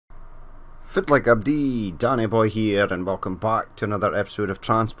Fit like Abdi, Danny Boy here, and welcome back to another episode of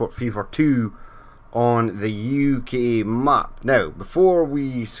Transport Fever 2 on the UK map. Now, before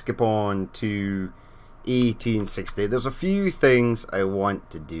we skip on to 1860, there's a few things I want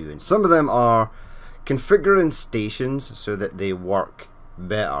to do, and some of them are configuring stations so that they work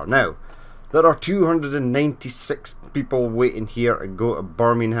better. Now, there are 296 people waiting here to go to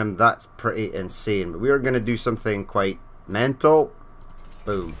Birmingham. That's pretty insane, but we are going to do something quite mental.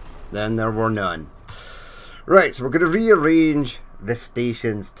 Boom. Then there were none. Right, so we're going to rearrange the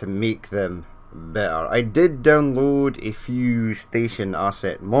stations to make them better. I did download a few station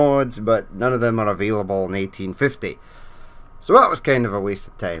asset mods, but none of them are available in 1850. So that was kind of a waste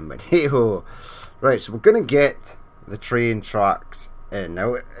of time, but hey ho. Right, so we're going to get the train tracks in.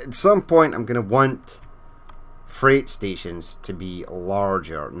 Now, at some point I'm going to want freight stations to be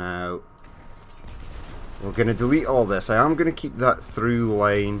larger. Now, we're going to delete all this. I am going to keep that through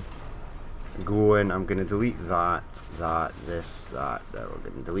line going. I'm going to delete that, this, that. There, we're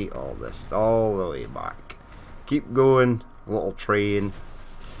going to delete all this all the way back. Keep going, little train.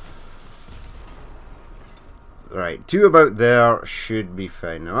 Right, two about there should be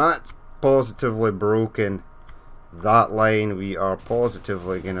fine. Now that's positively broken. That line, we are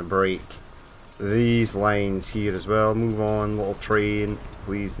positively going to break these lines here as well. Move on, little train,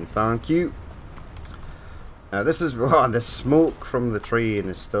 please and thank you. Now this is, the smoke from the train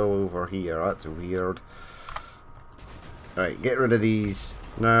is still over here. That's weird. Right, get rid of these.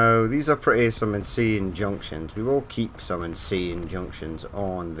 Now, these are some insane junctions. We will keep some insane junctions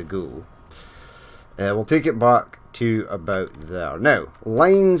on the go. We'll take it back to about there. Now,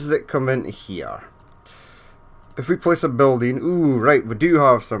 lines that come into here. If we place a building, ooh, right, we do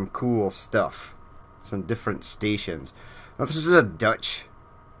have some cool stuff. Some different stations. Now, this is a Dutch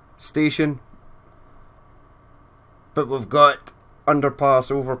station. But we've got underpass,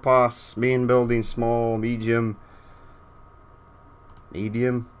 overpass, main building, small, medium,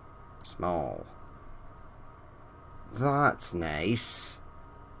 small. That's nice.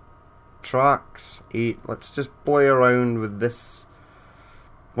 Tracks, 8. Let's just play around with this.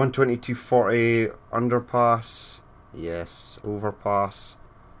 12240 underpass. Yes, overpass.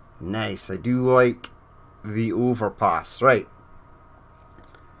 Nice. I do like the overpass. Right.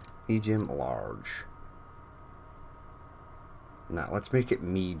 Medium, large. Now, let's make it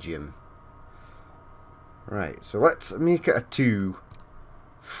medium. Right, so let's make it a 2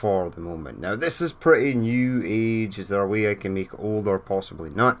 for the moment. Now, this is pretty new age. Is there a way I can make it older? Possibly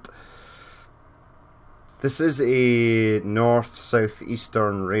not. This is a North-South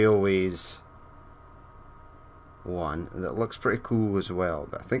Eastern Railways one that looks pretty cool as well.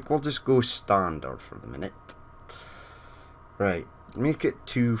 But I think we'll just go standard for the minute. Right, make it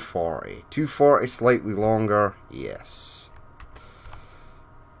 240. 240 slightly longer. Yes.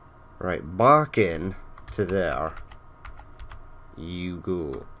 Right, back in to there you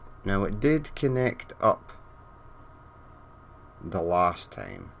go. Now it did connect up the last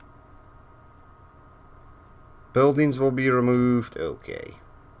time. Buildings will be removed. Okay.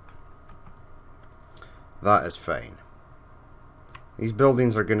 That is fine. These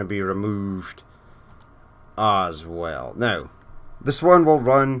buildings are going to be removed as well. Now, this one will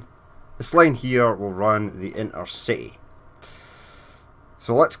run, this line here will run the intercity.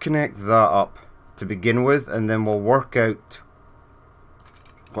 So let's connect that up to begin with, and then we'll work out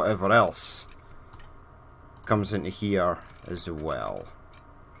whatever else comes into here as well.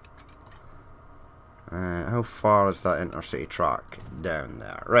 How far is that intercity track down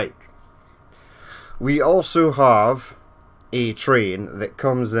there? Right. We also have a train that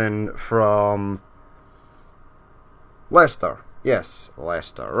comes in from Leicester. Yes,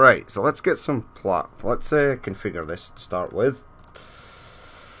 Leicester. Right, so let's get some let's configure this to start with.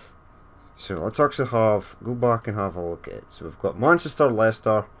 So let's actually go back and have a look at it. So we've got Manchester,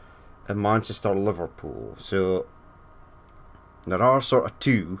 Leicester, and Manchester, Liverpool. So there are sort of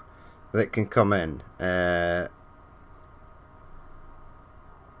two that can come in.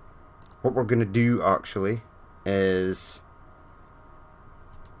 What we're going to do actually is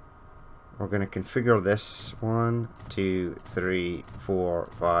we're going to configure this 1, 2, 3, 4,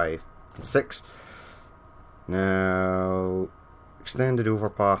 5, and 6. Now, extended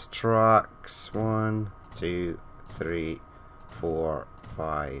overpass tracks 1, 2, 3, 4,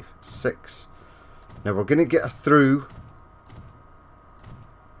 5, 6. Now we're going to get a through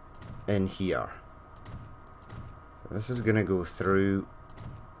in here. So this is going to go through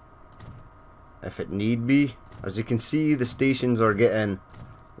if it need be. As you can see, the stations are getting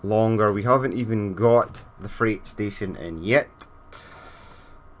longer. We haven't even got the freight station in yet.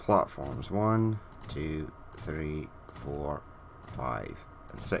 Platforms 1, 2, 3, 4, 5,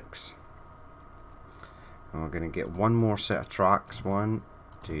 and 6. And we're going to get one more set of tracks. 1,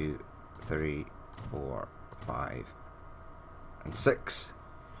 2, 3, 4, 5, and 6.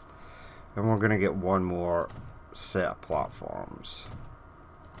 And we're going to get one more set of platforms.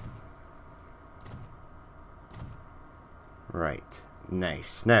 Right,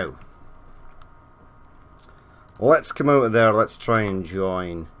 nice. Now, let's come out of there. Let's try and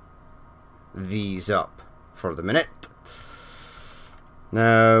join these up for the minute.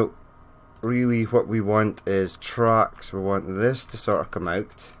 Now, really what we want is tracks. We want this to sort of come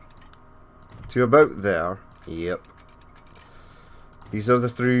out to about there. Yep. These are the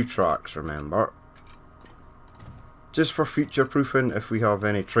through tracks, remember. Just for future proofing, if we have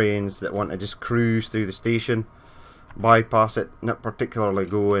any trains that want to just cruise through the station, bypass it, not particularly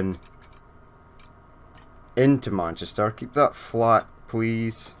going into Manchester. Keep that flat,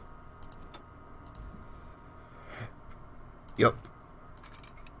 please. Yep.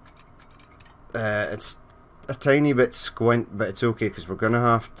 It's a tiny bit squint, but it's okay because we're going to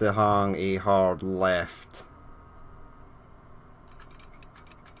have to hang a hard left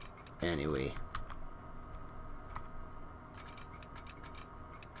anyway.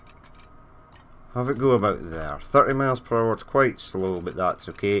 Have it go about there. 30 miles per hour, it's quite slow, but that's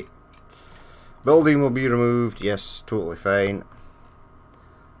okay. Building will be removed, yes, totally fine.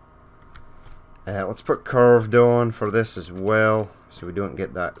 Let's put curved on for this as well, so we don't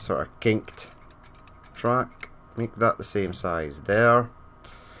get that sort of kinked track. Make that the same size there.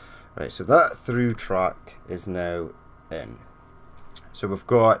 Right, so that through track is now in. So we've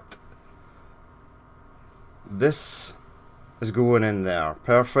got this is going in there,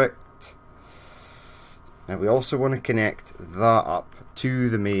 perfect. Now we also want to connect that up to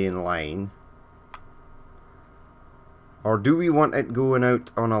the main line. Or do we want it going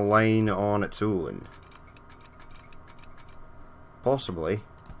out on a line on its own? Possibly.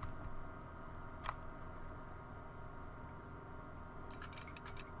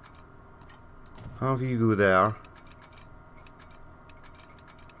 Have you go there.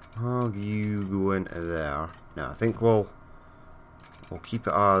 Have you go into there. No, I think we'll keep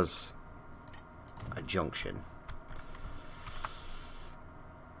it as a junction.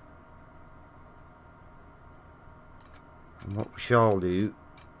 And what we shall do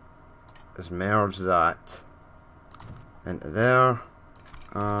is merge that into there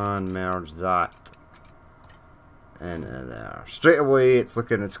and merge that into there. Straight away it's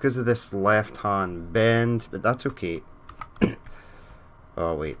because of this left hand bend, but that's okay.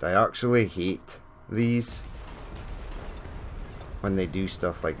 Oh wait, I actually hate these when they do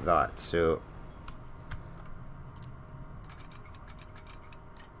stuff like that, so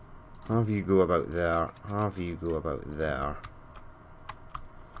have you go about there, have you go about there,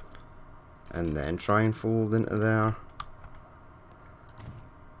 and then try and fold into there.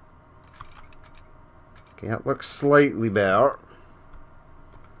 Okay, that looks slightly better.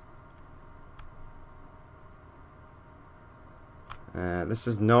 This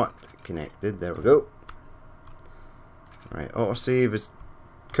is not connected, there we go. Right, autosave is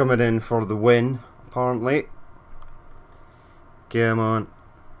coming in for the win, apparently. Come on.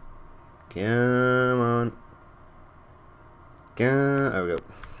 Come on. There we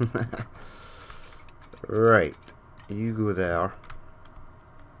go. Right. You go there.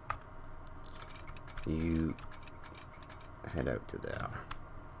 You head out to there.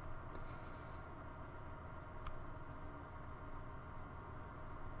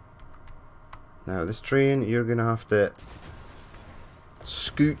 Now this train, you're going to have to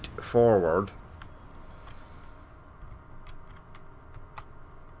scoot forward.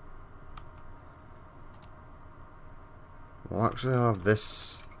 We'll actually have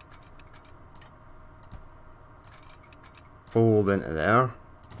this fold into there.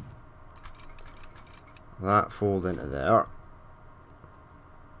 That fold into there.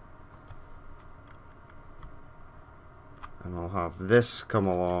 And I'll have this come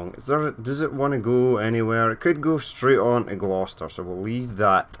along. Does it want to go anywhere? It could go straight on to Gloucester, so we'll leave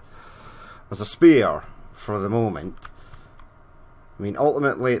that as a spare for the moment. I mean,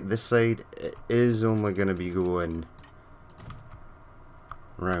 ultimately, this side, it is only going to be going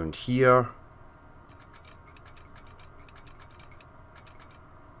around here.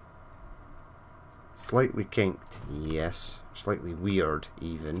 Slightly kinked, yes. Slightly weird,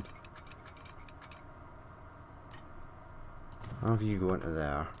 even. Have you go into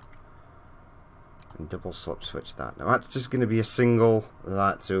there and double slip switch that. Now that's just going to be a single,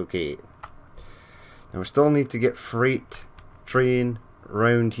 that's okay. Now we still need to get freight train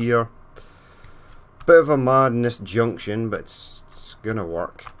round here. Bit of a madness junction, but it's going to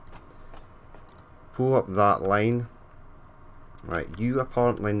work. Pull up that line. Right, you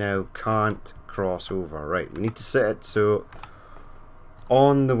apparently now can't cross over. Right, we need to set it so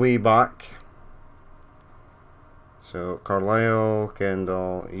on the way back. So Carlisle,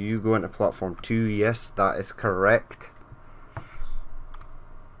 Kendall, you go into platform 2. Yes, that is correct.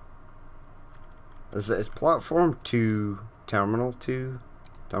 Is platform 2 terminal 2?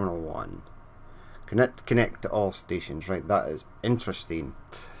 Terminal 1. Connect to all stations. Right, that is interesting.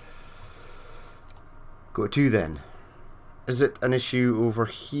 Go to then. Is it an issue over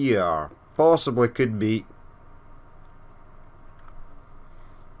here? Possibly, could be.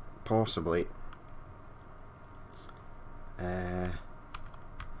 Possibly.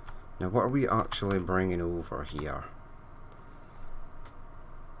 Now what are we actually bringing over here?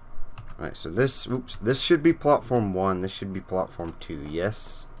 Right, so this, oops, this should be platform 1, this should be platform 2,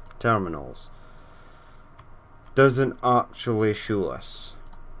 yes. Terminals. Doesn't actually show us.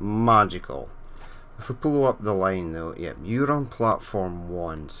 Magical. If we pull up the line though, yep, you're on platform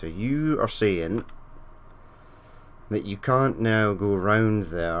 1, so you are saying that you can't now go round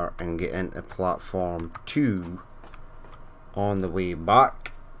there and get into platform 2 on the way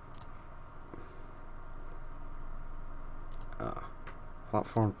back.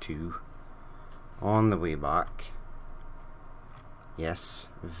 Platform 2 on the way back. Yes,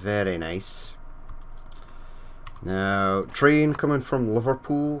 very nice. Now, train coming from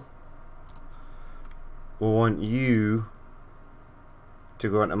Liverpool. We want you to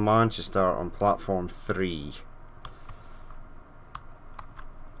go into Manchester on platform 3.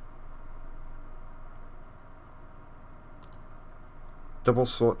 Double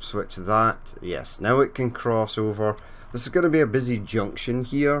switch that. Yes, now it can cross over. This is going to be a busy junction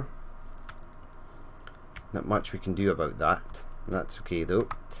here. Not much we can do about that. That's okay though.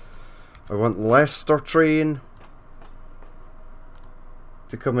 I want Leicester train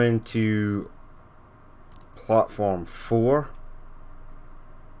to come into platform 4.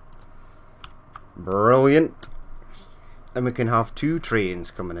 Brilliant. And we can have 2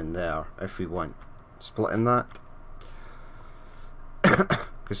 trains coming in there if we want. Splitting that.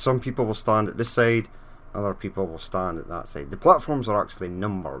 Because some people will stand at this side, other people will stand at that side. The platforms are actually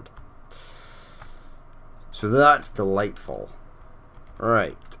numbered. So that's delightful.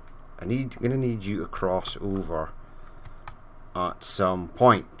 Right. I'm gonna need you to cross over at some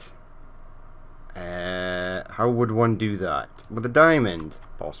point. How would one do that? With a diamond,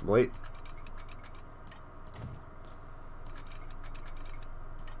 possibly.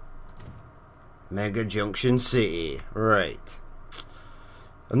 Mega Junction City. Right.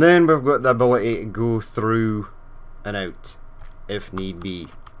 And then we've got the ability to go through and out, if need be.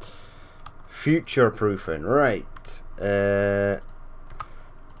 Future proofing, right. Let's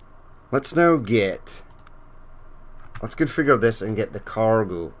configure this and get the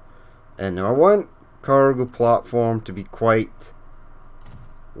cargo. And now I want cargo platform to be quite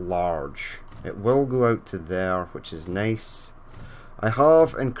large. It will go out to there, which is nice. I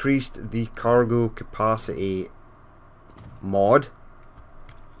have increased the cargo capacity mod.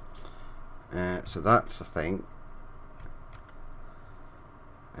 So that's the thing.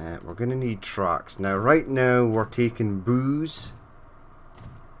 We're going to need tracks. Now, right now, we're taking booze,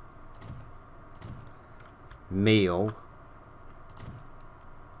 mail.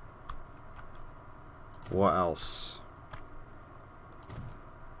 What else?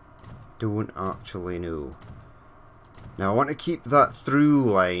 Don't actually know. Now, I want to keep that through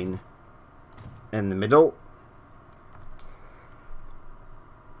line in the middle.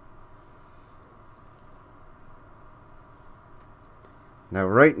 Now,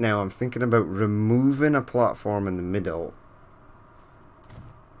 right now, I'm thinking about removing a platform in the middle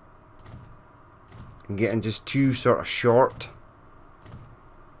and getting just 2 sort of short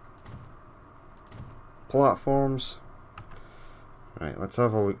platforms. Right, let's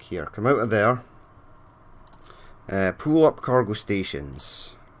have a look here. Come out of there. Pull up cargo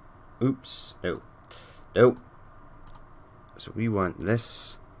stations. Oops, no. No. So we want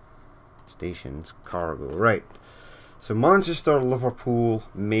this station's cargo. Right. So Manchester, Liverpool,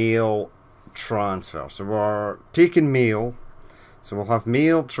 mail, transfer. So we're taking mail. So we'll have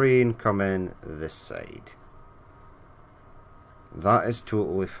mail train come in this side. That is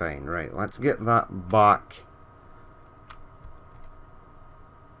totally fine. Right, let's get that back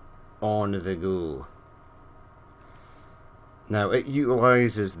on the go. Now it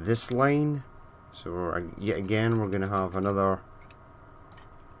utilizes this line. So yet again we're going to have another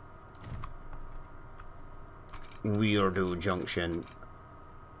weirdo junction.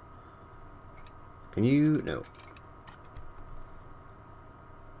 Can you? No.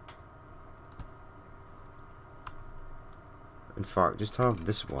 In fact, just have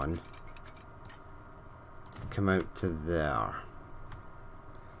this one come out to there.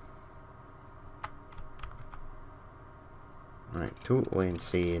 Right, totally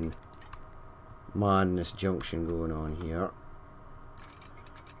insane madness junction going on here.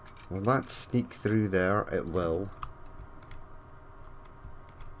 Will that sneak through there? It will.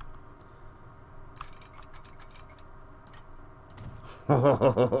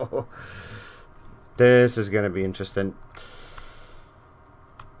 This is going to be interesting.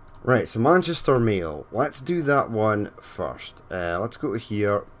 Right, so Manchester Mail. Let's do that one first. Let's go to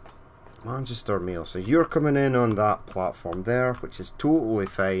here. Manchester Mail. So you're coming in on that platform there, which is totally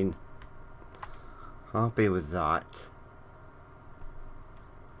fine. Happy with that.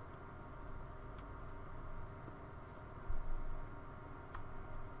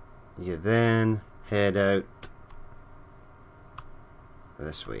 You then head out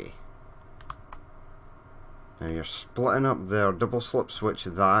this way. Now you're splitting up there, double slip switch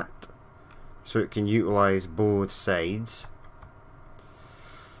that so it can utilize both sides.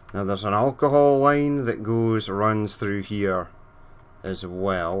 Now there's an alcohol line that runs through here as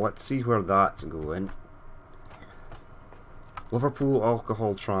well. Let's see where that's going. Liverpool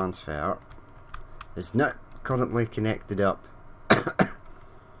alcohol transfer is not currently connected up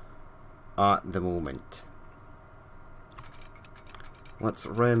at the moment. Let's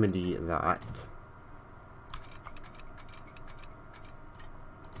remedy that.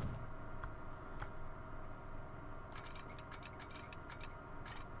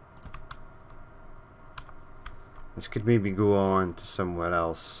 This could maybe go on to somewhere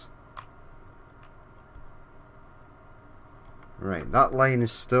else. Right, that line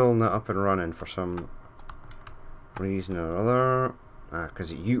is still not up and running for some reason or other.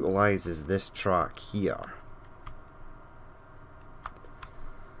 Because it utilizes this track here.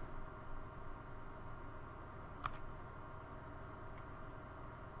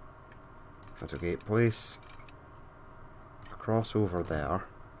 That's okay, place a crossover there.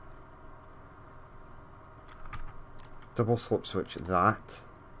 Double slip switch that.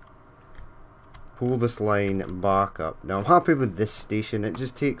 Pull this line back up. Now I'm happy with this station. It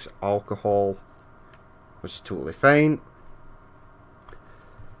just takes alcohol, which is totally fine.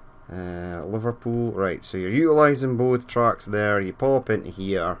 Liverpool, right, so you're utilising both tracks there. You pop into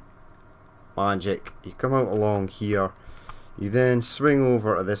here, magic, you come out along here, you then swing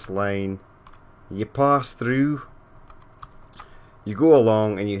over to this line, you pass through, you go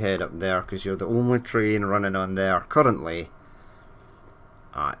along and you head up there because you're the only train running on there currently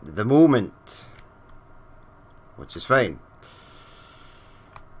at the moment, which is fine.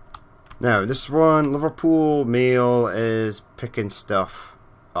 Now this one, Liverpool Mail, is picking stuff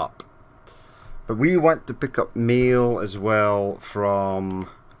up, but we want to pick up mail as well from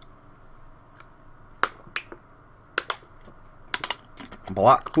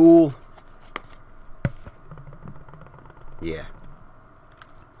Blackpool. Yeah,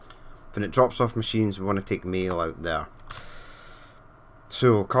 when it drops off machines, we want to take mail out there.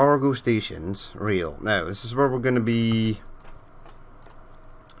 So cargo stations, rail. Now this is where we're going to be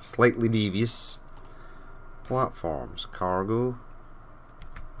slightly devious. Platforms, cargo.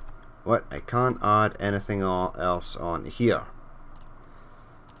 What? I can't add anything else on here.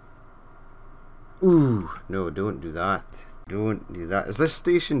 Ooh, no, don't do that. Don't do that. Is this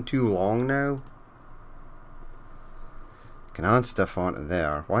station too long now? I can add stuff onto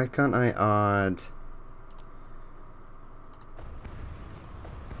there. Why can't I add...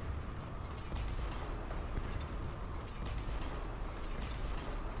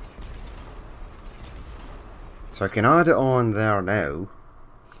 So I can add it on there now.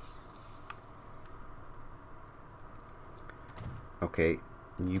 Okay,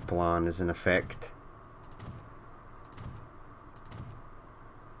 new plan is in effect.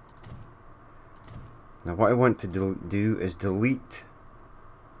 Now what I want to do is delete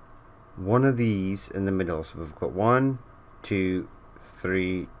one of these in the middle. So we've got 1, 2,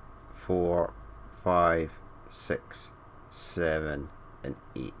 3, 4, 5, 6, 7, and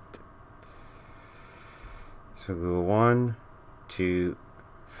 8. So go 1, 2,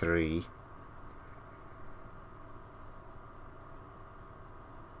 3.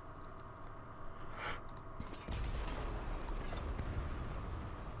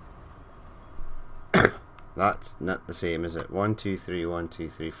 That's not the same, is it? 1, 2, 3, 1, 2,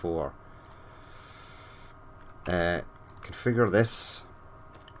 3, 4. Configure this.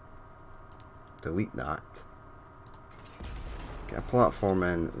 Delete that. Get a platform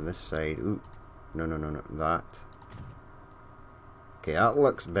in this side. Ooh. No, that. Okay, that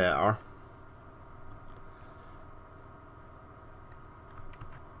looks better.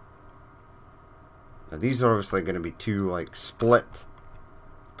 Now these are obviously going to be two like split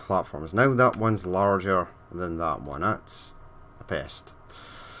platforms. Now that one's larger than that one. That's a pest.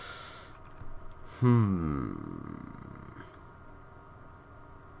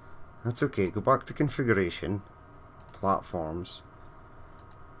 That's okay. Go back to configuration. Platforms.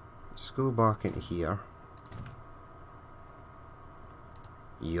 Let's go back into here.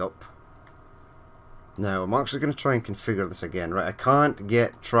 Yup. Now, I'm actually going to try and configure this again. Right, I can't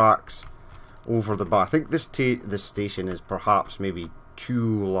get tracks over the back. I think this station is perhaps maybe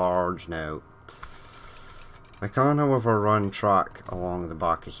too large now. I can, however, run track along the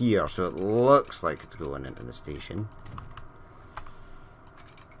back of here, so it looks like it's going into the station.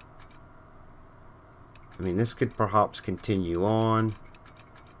 I mean, this could perhaps continue on.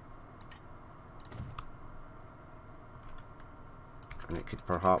 And it could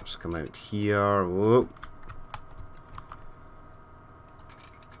perhaps come out here. Whoa.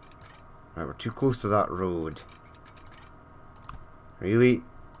 Right, we're too close to that road. Really?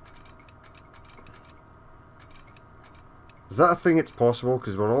 Is that a thing it's possible?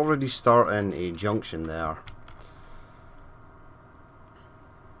 Because we're already starting a junction there.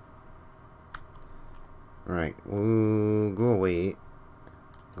 Right, ooh, go away.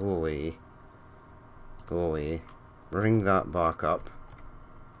 Go away. Go away. Bring that back up.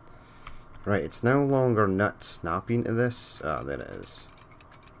 Right, it's no longer not snapping to this. Ah, there it is.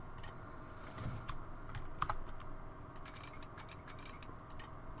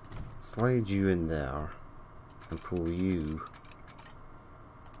 Slide you in there and pull you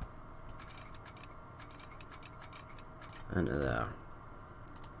into there.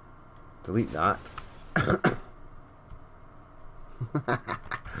 Delete that.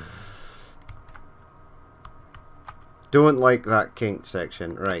 Don't like that kinked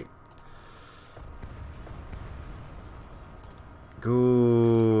section. Right.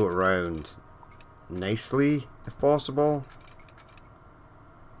 Go around nicely, if possible.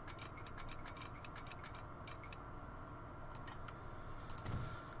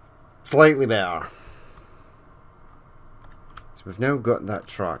 Slightly better. So we've now got that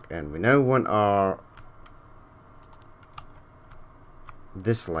track in. We now want our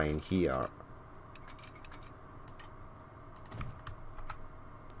this line here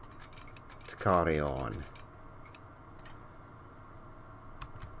to carry on.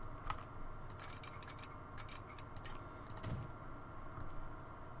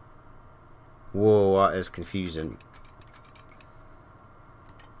 Whoa, that is confusing.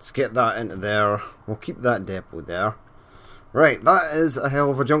 Let's get that into there. We'll keep that depot there. Right, that is a hell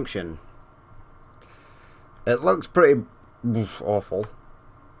of a junction. It looks pretty awful.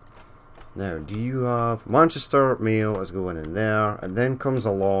 Now, do you have... Manchester Mail is going in there, and then comes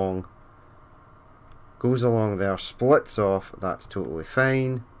along, goes along there, splits off. That's totally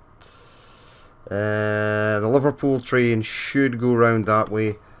fine. The Liverpool train should go round that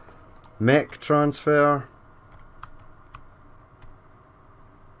way. Mech transfer.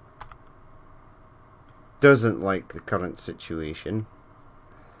 Doesn't like the current situation.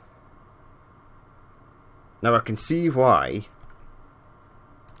 Now I can see why.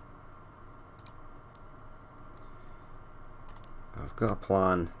 I've got a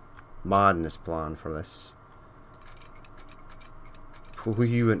plan. Madness plan for this. Pull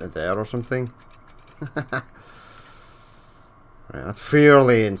you into there or something. Right, that's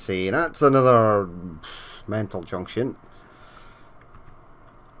fairly insane. That's another mental junction.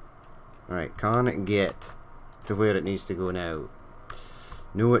 Right, can it get to where it needs to go now?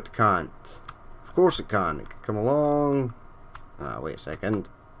 No, it can't. Of course it can. It can come along. Ah, wait a second.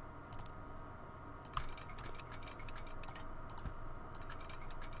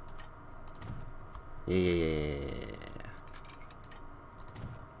 Yeah.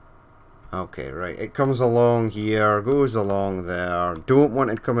 Okay, right. It comes along here, goes along there. Don't want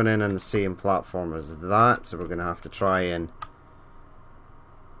it coming in on the same platform as that, so we're going to have to try and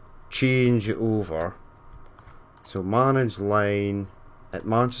change it over. So manage line at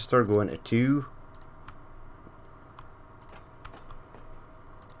Manchester going to 2.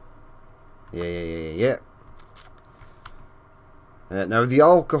 Yeah. Now the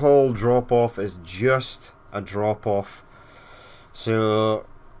alcohol drop off is just a drop off, so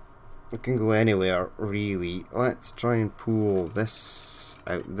it can go anywhere really. Let's try and pull this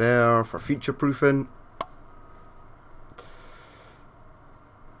out there for future proofing.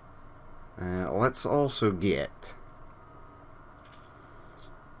 Let's also get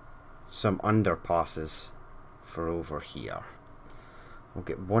some underpasses for over here. We'll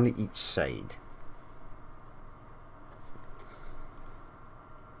get one at each side.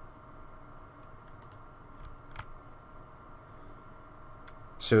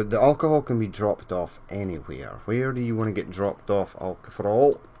 So the alcohol can be dropped off anywhere. Where do you want to get dropped off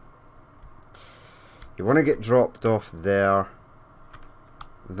alcohol? You want to get dropped off there.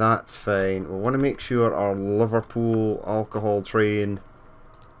 That's fine. We want to make sure our Liverpool alcohol train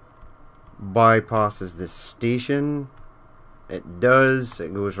bypasses this station. It does.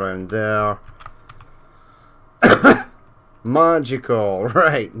 It goes round there. Magical.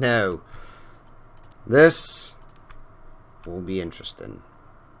 Right, now this will be interesting.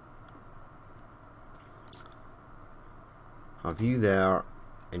 Have you there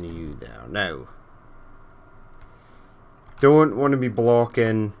and you there. Now, don't want to be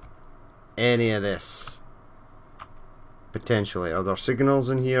blocking any of this. Potentially. Are there signals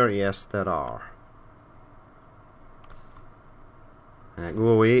in here? Yes, there are. Go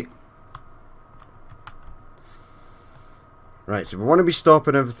away. Right, so we want to be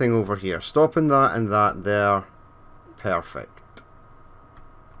stopping everything over here. Stopping that and that there. Perfect.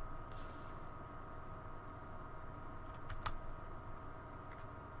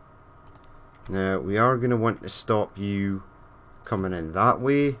 Now, we are going to want to stop you coming in that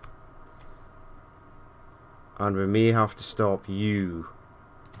way. And we may have to stop you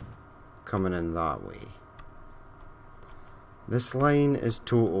coming in that way. This line is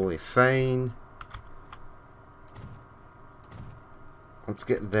totally fine. Let's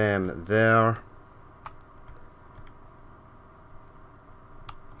get them there.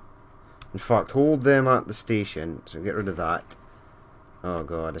 In fact, hold them at the station. So get rid of that. Oh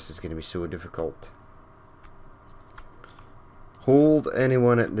god, this is going to be so difficult. Hold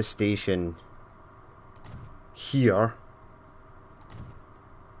anyone at the station here.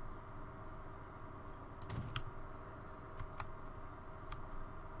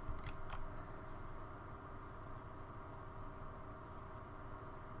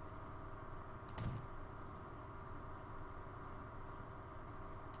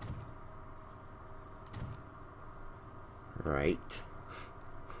 Right.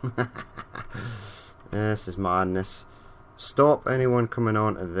 This is madness. Stop anyone coming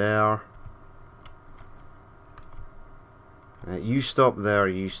onto there. You stop there,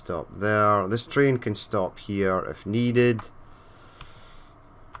 you stop there. This train can stop here if needed.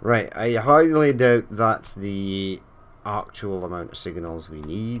 Right, I highly doubt that's the actual amount of signals we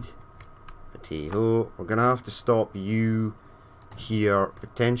need. But hey ho, we're gonna have to stop you here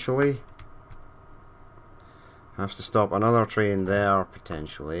potentially. Have to stop another train there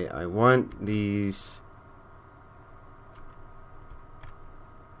potentially. I want these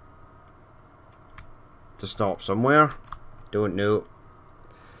to stop somewhere. Don't know.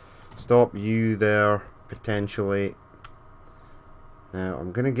 Stop you there potentially. Now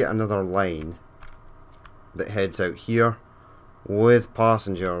I'm gonna get another line that heads out here with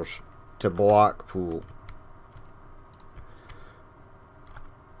passengers to Blackpool.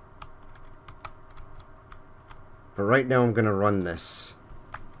 But right now I'm going to run this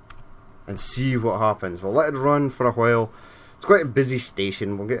and see what happens. We'll let it run for a while. It's quite a busy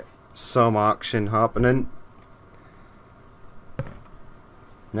station. We'll get some action happening.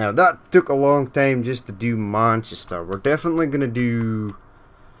 Now that took a long time just to do Manchester. We're definitely going to do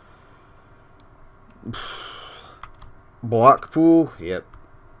Blackpool. Yep.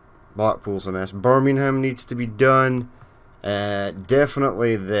 Blackpool's a mess. Birmingham needs to be done.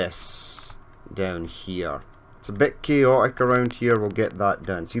 Definitely this down here. It's a bit chaotic around here. We'll get that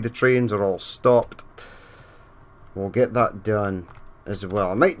done. See, the trains are all stopped. We'll get that done as well.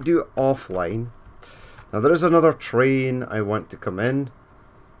 I might do it offline. Now there is another train I want to come in.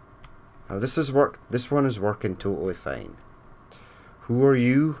 Now this one is working totally fine. Who are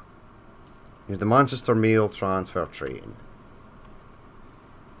you? You're the Manchester Mail transfer train.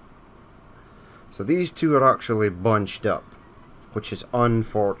 So these two are actually bunched up, which is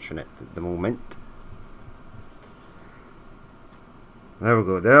unfortunate at the moment. There we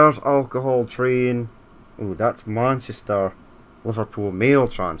go, there's alcohol train. Oh, that's Manchester Liverpool Mail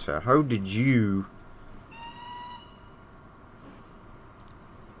transfer. How did you...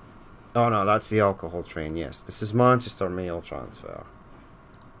 Oh no, that's the alcohol train, yes. This is Manchester Mail transfer.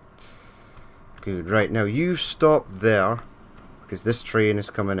 Good, right, now you stop there, because this train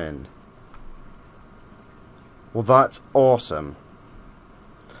is coming in. Well, that's awesome.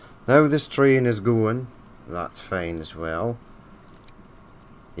 Now this train is going. That's fine as well.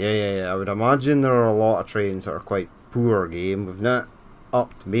 Yeah, I would imagine there are a lot of trains that are quite poor game. We've not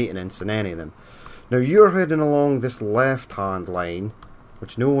upped maintenance in any of them. Now you're heading along this left-hand line,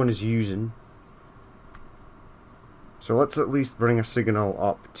 which no one is using. So let's at least bring a signal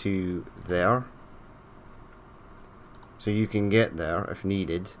up to there. So you can get there if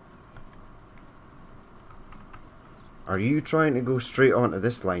needed. Are you trying to go straight onto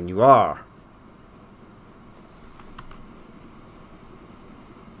this line? You are.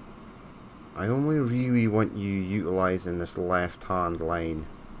 I only really want you utilising this left-hand line.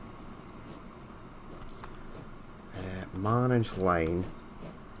 Manage line.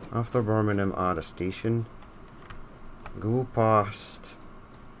 After Birmingham, add a station. Go past...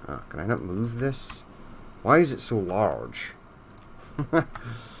 Ah, can I not move this? Why is it so large?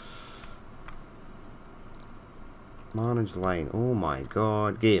 Manage line. Oh my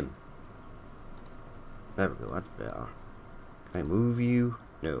god. Game. There we go. That's better. Can I move you?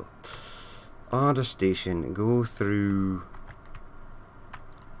 No. Add a station. Go through...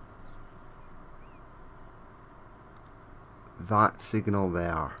 that signal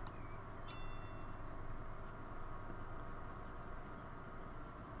there.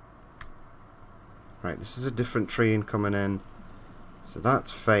 Right, this is a different train coming in. So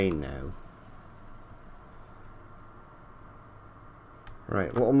that's fine now.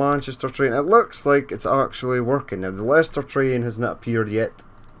 Right, Little Manchester train. It looks like it's actually working. Now, the Leicester train has not appeared yet.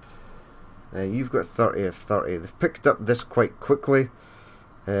 You've got 30 of 30. They've picked up this quite quickly.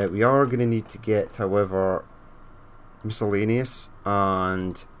 We are going to need to get, however, miscellaneous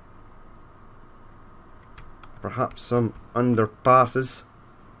and perhaps some underpasses.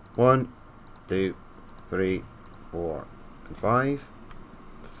 1, 2, 3, 4, and 5.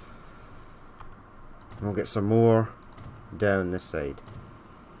 And we'll get some more down this side.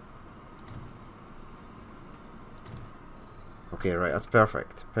 Okay, right, that's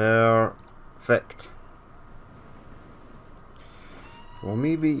perfect. Perfect. We'll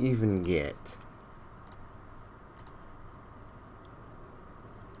maybe even get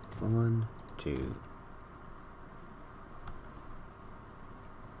 1, 2,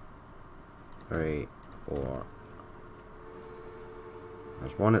 3, 4.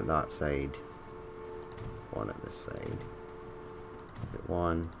 There's one at that side. One at this side.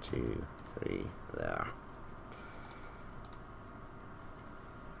 1, 2, 3 there.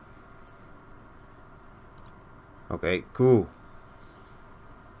 Okay, cool.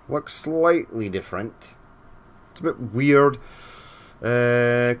 Looks slightly different. It's a bit weird.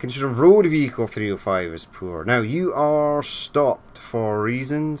 Consider road vehicle 305 is poor. Now, you are stopped for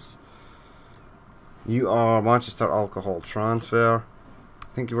reasons. You are Manchester alcohol transfer.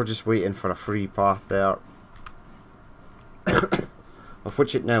 I think you were just waiting for a free path there. Of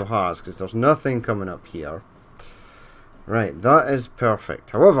which it now has, because there's nothing coming up here. Right, that is perfect.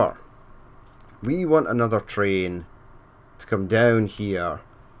 However, we want another train to come down here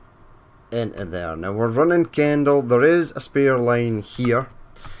into there. Now we're running Kendal. There is a spare line here.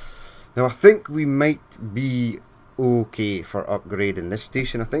 Now I think we might be okay for upgrading this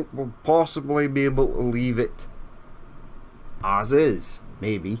station. I think we'll possibly be able to leave it as is,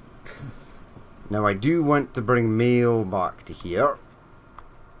 maybe. Now I do want to bring mail back to here.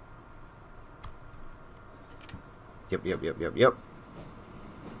 Yep.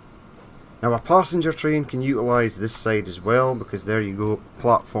 Now a passenger train can utilise this side as well, because there you go,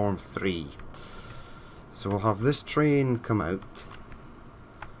 platform 3. So we'll have this train come out.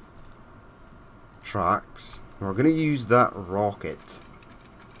 Tracks. And we're going to use that rocket.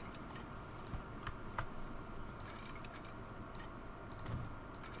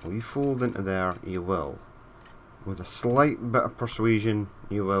 Will you fold into there? You will. With a slight bit of persuasion,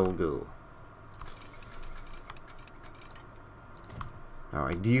 you will go. Now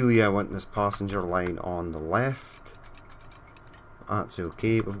ideally I want this passenger line on the left. That's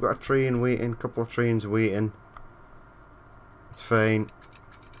okay. We've got a train waiting, a couple of trains waiting. It's fine.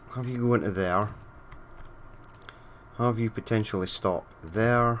 Have you go into there. Have you potentially stop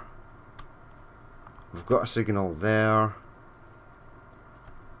there. We've got a signal there.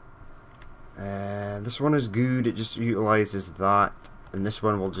 This one is good, it just utilises that. And this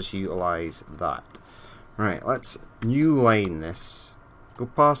one will just utilise that. Right, let's new line this. Go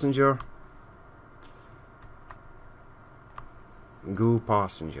passenger. Go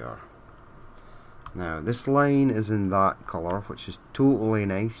passenger. Now this line is in that colour, which is totally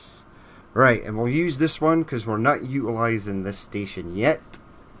nice. Right, and we'll use this one because we're not utilising this station yet.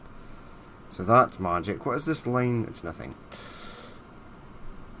 So that's magic. What is this line? It's nothing.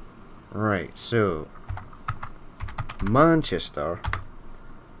 Right, so Manchester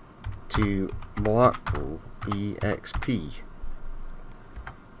to Blackpool EXP.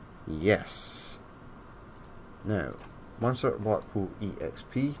 Yes. Now, Manchester Blackpool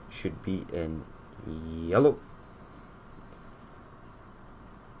EXP should be in yellow.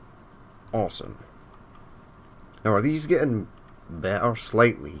 Awesome. Now, are these getting better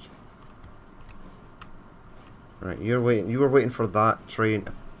slightly? Right, you were waiting for that train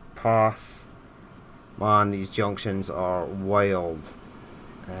to pass. Man, these junctions are wild.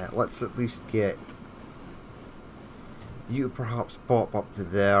 Let's at least get you perhaps pop up to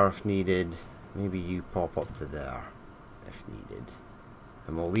there if needed. Maybe you pop up to there if needed.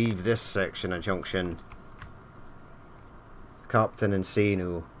 And we'll leave this section of junction Captain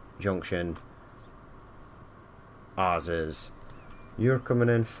Insano junction as is. You're coming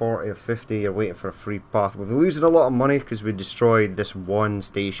in 40 or 50, you're waiting for a free path. We'll be losing a lot of money because we destroyed this one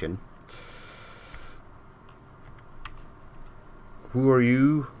station. Who are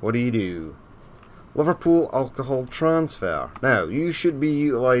you? What do you do? Liverpool alcohol transfer. Now, you should be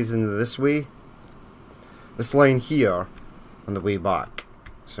utilising this way. This line here on the way back.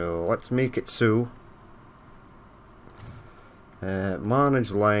 So, let's make it so.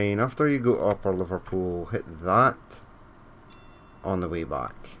 Manage line. After you go up or Liverpool, hit that on the way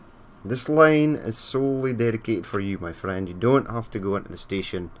back. This line is solely dedicated for you, my friend. You don't have to go into the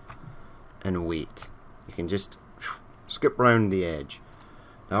station and wait. You can just skip round the edge.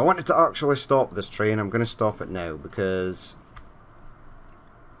 Now I wanted to actually stop this train. I'm going to stop it now because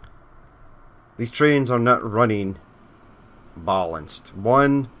these trains are not running balanced.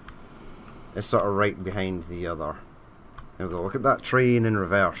 One is sort of right behind the other. There we go. Look at that train in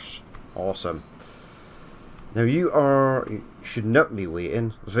reverse. Awesome. Now you should not be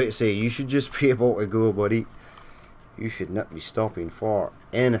waiting. I was about to say, you should just be able to go, buddy. You should not be stopping for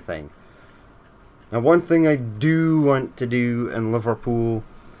anything. Now one thing I do want to do in Liverpool,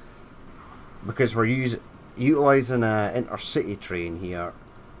 because we're utilising an intercity train here,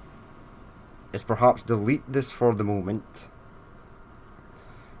 is perhaps delete this for the moment.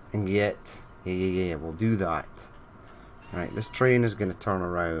 And yet, yeah, we'll do that. Right, this train is going to turn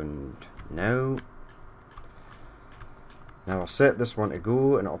around now. Now I'll set this one to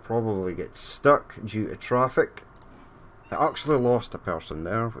go and it'll probably get stuck due to traffic. I actually lost a person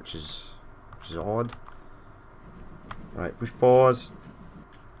there, which is odd. Right, push pause.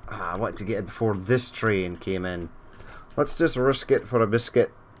 I wanted to get it before this train came in. Let's just risk it for a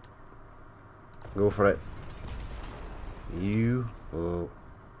biscuit. Go for it.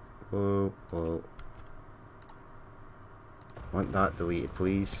 Oh. Want that deleted,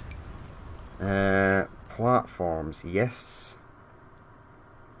 please. Platforms, yes.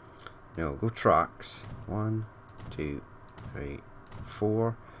 No, go tracks. 1, 2, 3,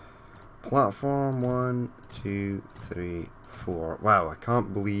 4. Platform 1, 2, 3, 4. Wow, I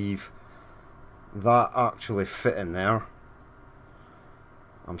can't believe that actually fit in there.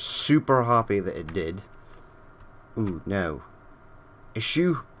 I'm super happy that it did. Ooh, no.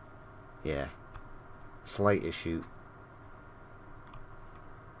 Issue? Yeah. Slight issue.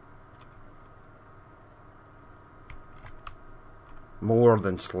 More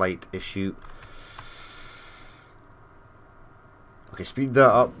than slight issue. Okay, speed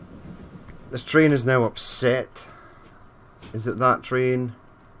that up. This train is now upset. Is it that train?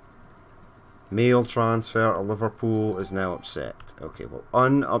 Mail transfer to Liverpool is now upset. Okay, we'll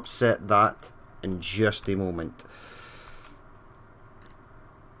unupset that in just a moment.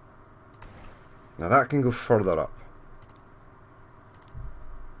 Now that can go further up.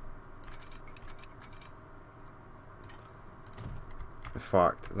 In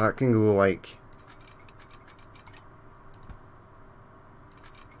fact, that can go like...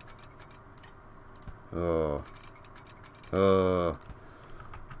 Oh.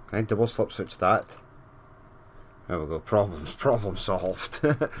 Can I double slip switch that? There we go, problem solved.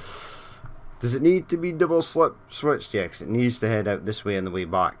 Does it need to be double slip switched? Yeah, because it needs to head out this way on the way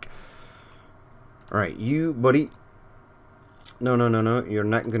back. Right, you buddy. No, you're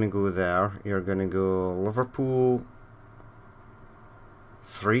not going to go there. You're going to go Liverpool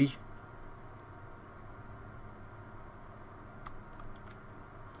 3.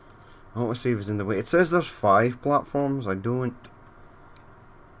 Autosave is in the way. It says there's 5 platforms. I don't...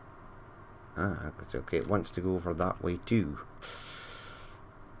 Ah, it's okay. It wants to go over that way too.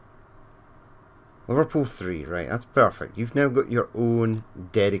 Liverpool 3, right, that's perfect. You've now got your own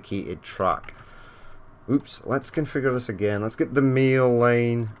dedicated track. Oops, let's configure this again. Let's get the mail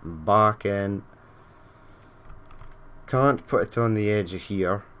line back in. Can't put it on the edge of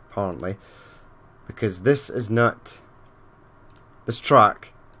here, apparently, because this is not... This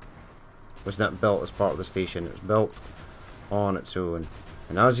track was not built as part of the station. It was built on its own.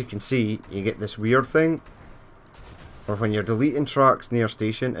 And as you can see, you get this weird thing where when you're deleting tracks near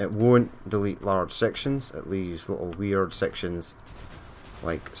station, it won't delete large sections. It leaves little weird sections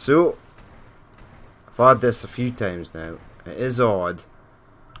like so. I've had this a few times now. It is odd,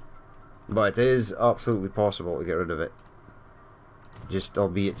 but it is absolutely possible to get rid of it. Just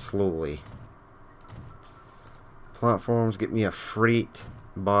albeit slowly. Platforms, get me a freight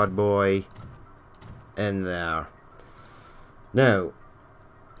bad boy in there. Now,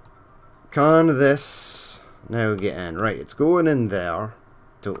 can this now get in? Right, it's going in there.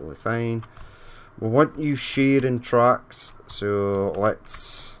 Totally fine. We want you sharing tracks, so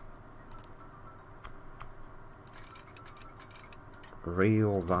let's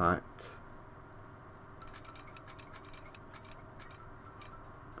rail that.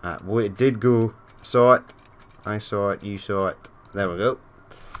 Well, it did go. Saw it. I saw it. You saw it. There we go.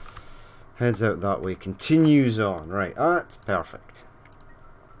 Heads out that way. Continues on. Right, that's perfect.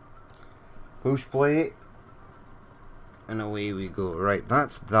 Push play. And away we go. Right,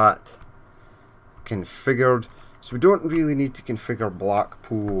 that's that configured. So we don't really need to configure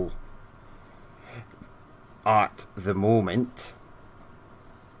Blackpool at the moment.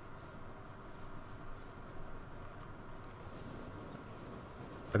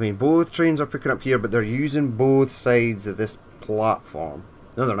 I mean, both trains are picking up here, but they're using both sides of this platform.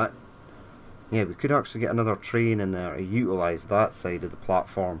 No, they're not. Yeah, we could actually get another train in there to utilise that side of the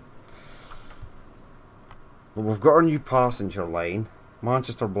platform. But we've got our new passenger line,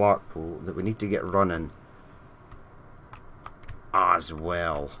 Manchester Blackpool, that we need to get running as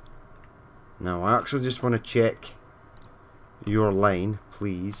well. Now, I actually just want to check your line,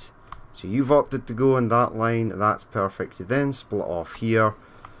 please. So you've opted to go on that line, that's perfect. You then split off here,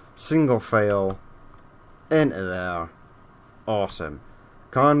 single file, into there. Awesome.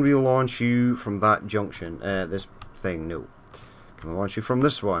 Can we launch you from that junction? This thing, no. Can we launch you from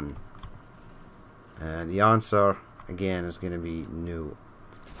this one? The answer, again, is going to be no.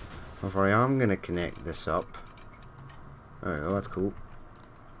 However, I am going to connect this up. There we go, that's cool.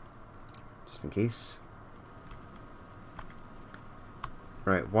 Just in case.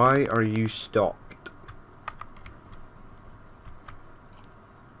 Right, why are you stopped?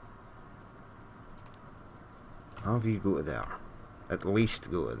 Have you go to there? At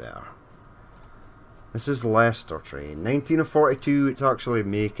least go to there. This is Leicester train. 1942, it's actually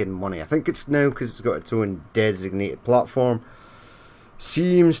making money. I think it's now because it's got its own designated platform.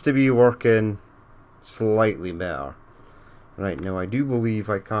 Seems to be working slightly better. Right, now I do believe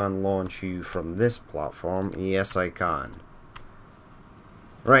I can launch you from this platform. Yes, I can.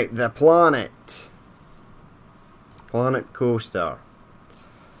 Right, the Planet. Planet Coaster.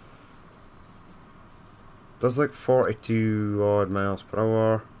 Does like 42 odd miles per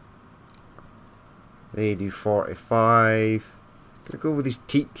hour. They do 45. Gonna go with these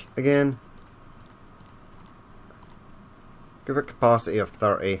teak again. Give it capacity of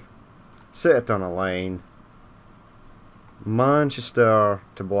 30. Set it on a line. Manchester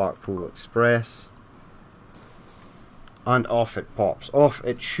to Blackpool Express. And off it pops. Off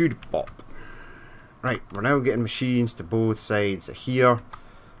it should pop. Right, we're now getting machines to both sides of here.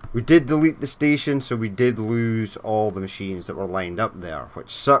 We did delete the station, so we did lose all the machines that were lined up there,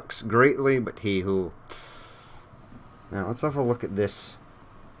 which sucks greatly, but hey ho. Now let's have a look at this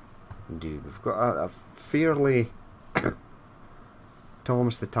dude. We've got a fairly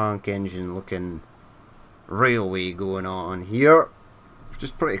Thomas the Tank Engine looking railway going on here, which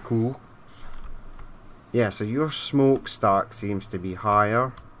is pretty cool. Yeah, so your smokestack seems to be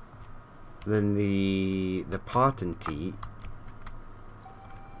higher than the patentee.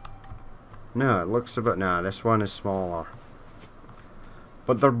 No, it looks a bit... Nah, this one is smaller.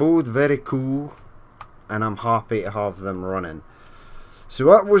 But they're both very cool, and I'm happy to have them running. So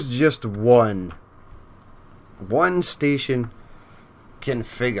that was just one station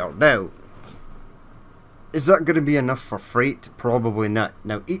configured. Now, is that going to be enough for freight? Probably not.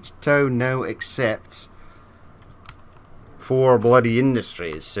 Now, each town now accepts 4 bloody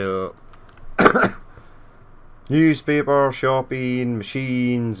industries, so... newspaper, shopping,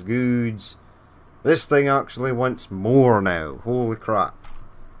 machines, goods. This thing actually wants more now. Holy crap.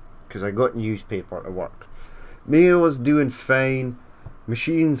 Because I got newspaper to work. Mail is doing fine.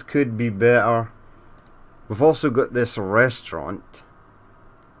 Machines could be better. We've also got this restaurant.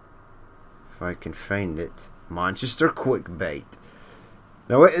 If I can find it. Manchester Quick Bite.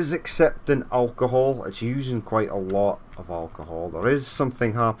 Now it is accepting alcohol. It's using quite a lot of alcohol. There is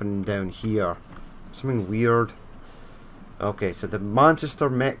something happening down here. Something weird. Okay, so the Manchester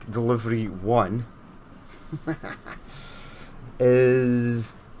Mech Delivery 1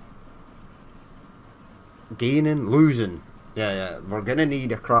 is gaining, losing. Yeah, we're gonna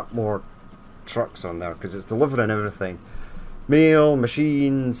need a crap more trucks on there because it's delivering everything. Mail,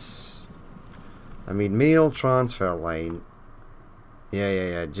 machines. I mean, mail transfer line.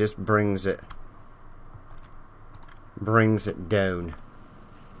 Yeah, just brings it down.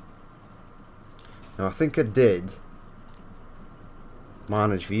 Now I think I did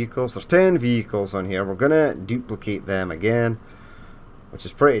manage vehicles. There's 10 vehicles on here. We're gonna duplicate them again, which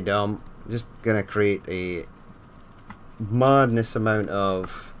is pretty dumb. Just gonna create a madness amount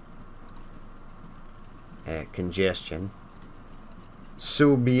of congestion.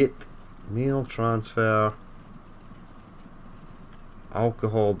 So be it. Mail transfer,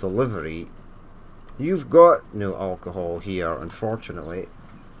 alcohol delivery. You've got no alcohol here, unfortunately.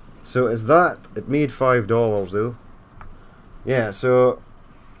 So is that... It made $5 though. Yeah, so...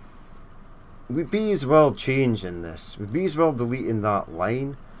 we'd be as well changing this. We'd be as well deleting that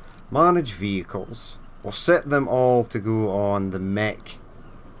line. Manage vehicles. We'll set them all to go on the mech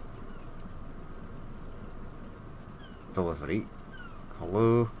delivery.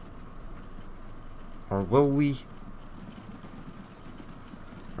 Hello? Or will we?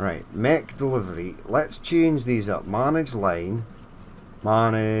 Right, mech delivery. Let's change these up. Manage line.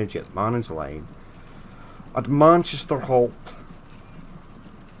 Manage line. At Manchester halt.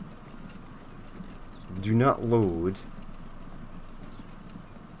 Do not load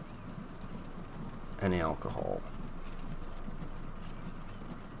any alcohol.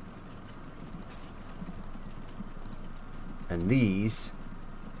 And these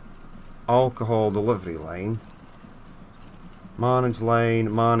alcohol delivery line, manage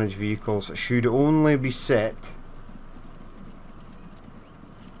line, manage vehicles should only be set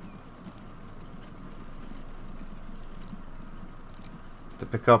to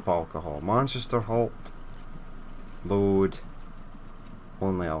pick up alcohol. Manchester halt, load,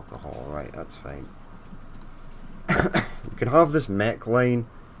 only alcohol. Right, that's fine. We can have this mech line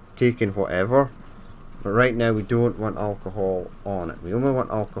taking whatever, but right now we don't want alcohol on it. We only want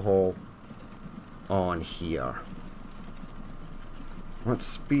alcohol on here. Let's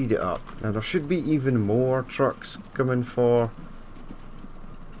speed it up. Now there should be even more trucks coming for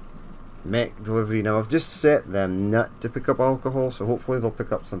mech delivery. Now I've just set them not to pick up alcohol, so hopefully they'll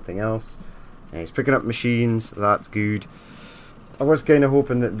pick up something else. And he's picking up machines, that's good. I was kind of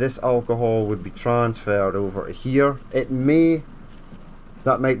hoping that this alcohol would be transferred over to here. It may...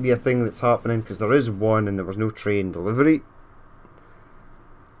 That might be a thing that's happening, because there is one and there was no train delivery.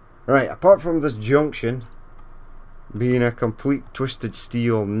 Right, apart from this junction being a complete twisted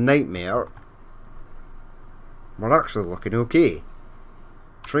steel nightmare, we're actually looking okay.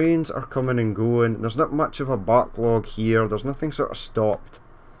 Trains are coming and going. There's not much of a backlog here. There's nothing sort of stopped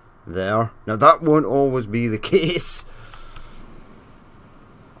there. Now that won't always be the case.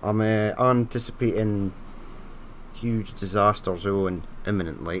 I'm anticipating huge disaster zone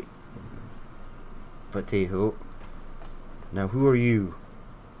imminently. But hey ho. Now who are you?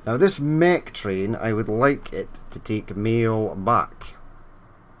 Now this mech train, I would like it to take mail back.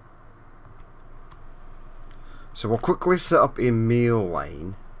 So we'll quickly set up a mail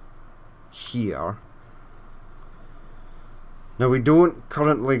line here. Now we don't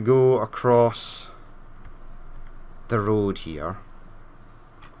currently go across the road here.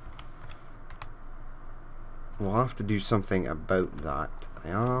 We'll have to do something about that. I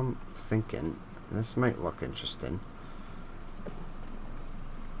am thinking this might look interesting.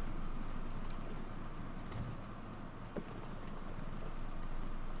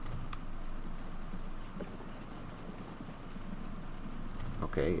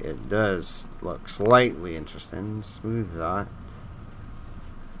 Okay, it does look slightly interesting. Smooth that.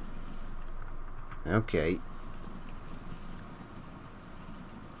 Okay.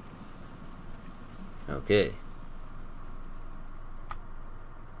 Okay.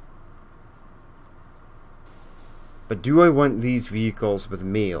 But do I want these vehicles with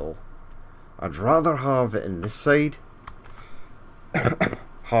mail? I'd rather have it in this side.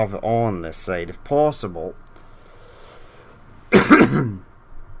 Have it on this side if possible.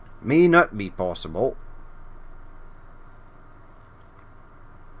 May not be possible.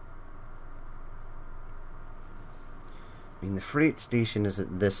 I mean, the freight station is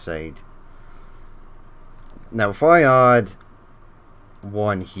at this side. Now if I add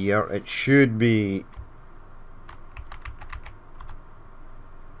one here, it should be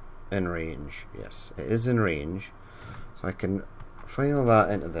in range. Yes, it is in range. So I can file that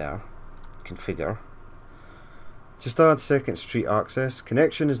into there. Configure. Just add second street access.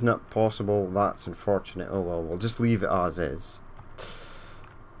 Connection is not possible. That's unfortunate. Oh well, we'll just leave it as is.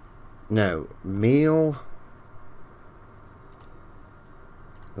 Now, mail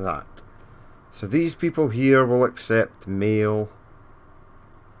that. So these people here will accept mail.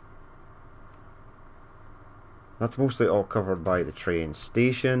 That's mostly all covered by the train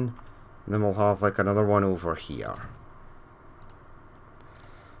station. And then we'll have like another one over here.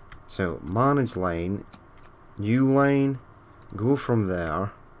 So, manage line. New line, go from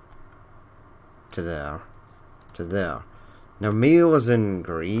there to there to there. Now mail is in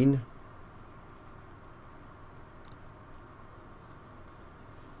green.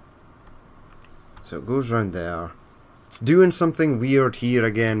 So it goes around there. It's doing something weird here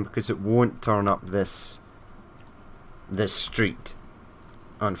again because it won't turn up this street,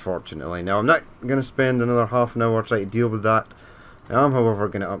 unfortunately. Now I'm not going to spend another half an hour trying to deal with that. I am however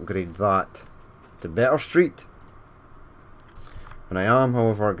going to upgrade that to Better Street. And I am,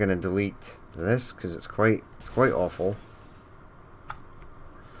 however, going to delete this because it's quite awful.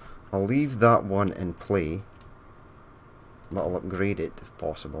 I'll leave that one in play, but I'll upgrade it if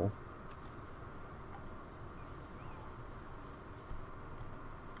possible.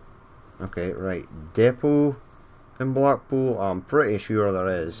 Okay, right. Depot in Blackpool, I'm pretty sure there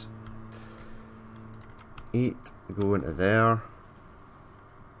is. 8 go into there.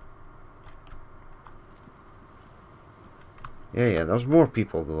 Yeah, there's more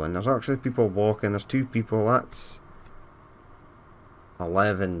people going. There's actually people walking. There's 2 people. That's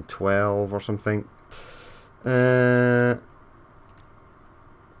 11, 12 or something.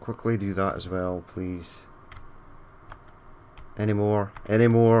 Quickly do that as well, please. Any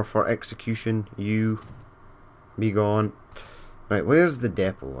more for execution? You be gone. Right, where's the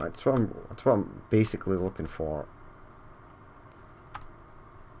depot? That's what I'm basically looking for.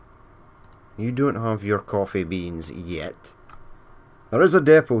 You don't have your coffee beans yet. There is a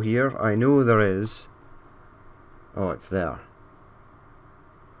depot here. I know there is. Oh, it's there.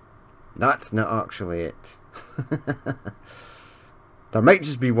 That's not actually it. There might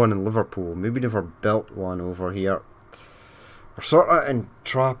just be one in Liverpool. Maybe never built one over here. We're sort of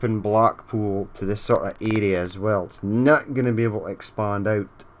entrapping Blackpool to this sort of area as well. It's not going to be able to expand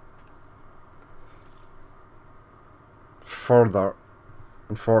out further,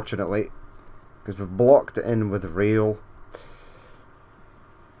 unfortunately, because we've blocked it in with rail.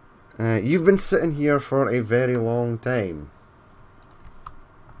 You've been sitting here for a very long time.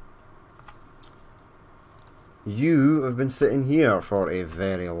 You have been sitting here for a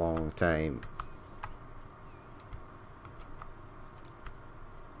very long time.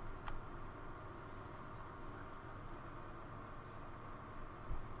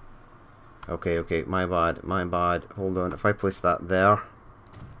 Okay, my bad. Hold on, if I place that there,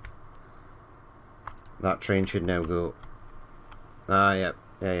 that train should now go. Ah, yep.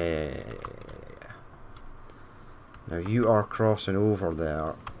 Yeah. Now you are crossing over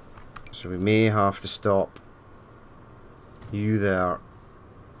there, so we may have to stop you there,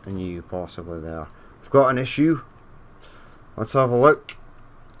 and you possibly there. We've got an issue. Let's have a look.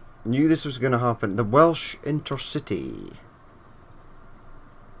 Knew this was going to happen. The Welsh Intercity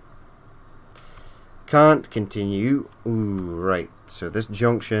can't continue. Ooh, right. So this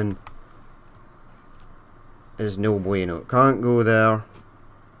junction is no bueno. Can't go there.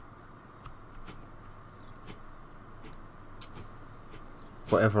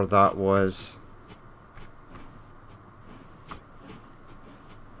 Whatever that was.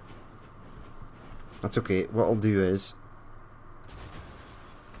 That's okay. What I'll do is...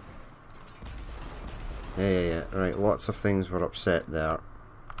 Yeah. Right, lots of things were upset there.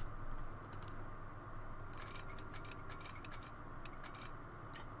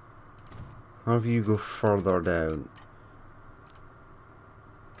 Have you go further down.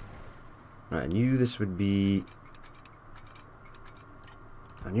 Right, I knew this would be...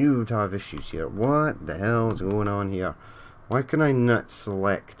 I knew we'd have issues here. What the hell is going on here? Why can I not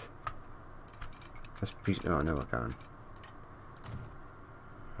select this piece? Oh, no, I can.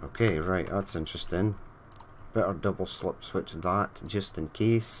 Okay, right, that's interesting. Better double slip switch that just in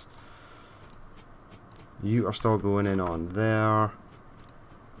case. You are still going in on there.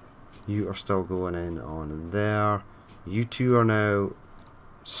 You are still going in on there. You two are now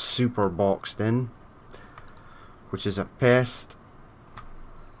super boxed in, which is a pest.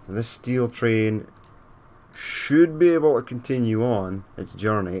 This steel train should be able to continue on its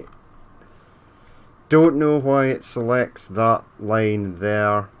journey. Don't know why it selects that line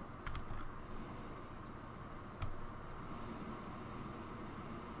there.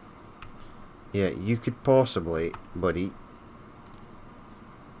 Yeah, you could possibly, buddy,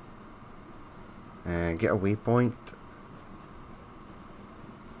 get a waypoint.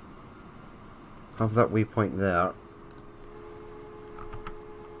 Have that waypoint there.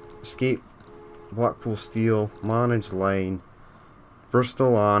 Escape Blackpool Steel, manage line,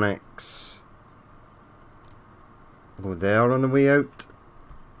 Bristol Annex. Go there on the way out.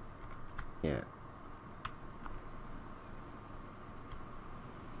 Yeah.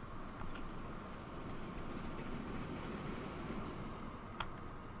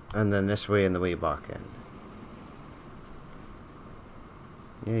 And then this way and the way back in.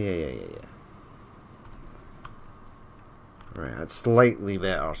 Yeah. Right, that's slightly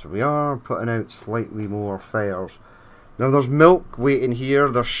better. So we are putting out slightly more fares. Now there's milk waiting here.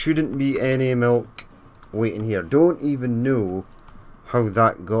 There shouldn't be any milk waiting here. Don't even know how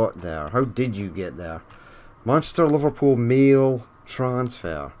that got there. How did you get there? Manchester Liverpool mail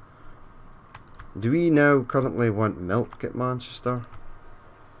transfer. Do we now currently want milk at Manchester?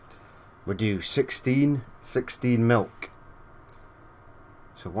 we do 16 milk.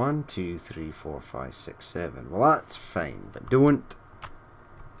 So 1, 2, 3, 4, 5, 6, 7. Well, that's fine, but don't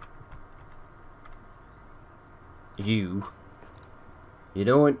you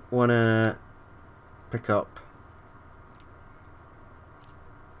don't want to pick up.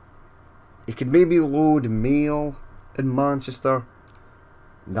 You could maybe load mail in Manchester.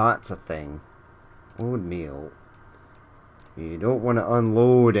 That's a thing. Load mail. You don't want to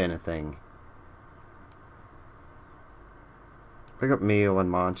unload anything. Pick up mail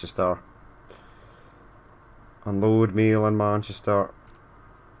in Manchester. Unload mail in Manchester.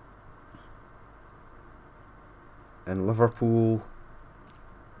 In Liverpool.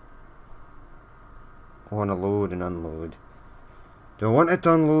 I want to load and unload. Do I want it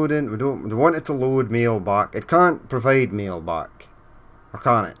to unload in? Do I want it to load mail back? It can't provide mail back. Or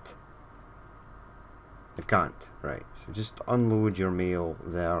can it? It can't. Right. So just unload your mail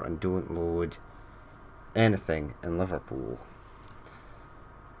there and don't load anything in Liverpool.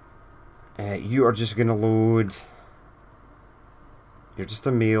 You are just going to load. You're just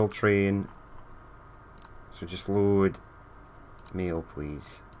a mail train. So just load mail,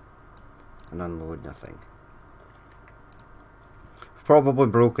 please. And unload nothing. I've probably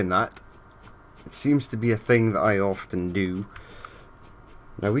broken that. It seems to be a thing that I often do.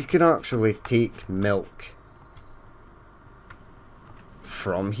 Now we can actually take milk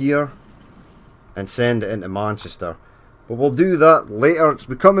from here and send it into Manchester. But we'll do that later. It's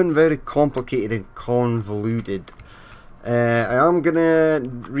becoming very complicated and convoluted. I am going to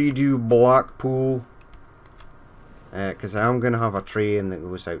redo Blackpool. Because I am going to have a train that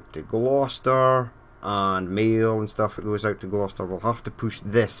goes out to Gloucester. And mail and stuff that goes out to Gloucester. We'll have to push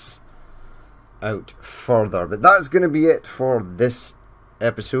this out further. But that's going to be it for this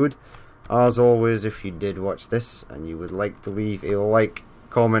episode. As always, if you did watch this and you would like to leave a like,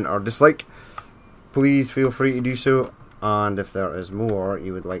 comment or dislike, please feel free to do so. And if there is more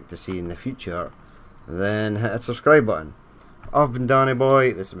you would like to see in the future, then hit that subscribe button. I've been Danny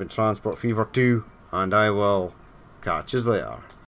Boy, this has been Transport Fever 2, and I will catch you later.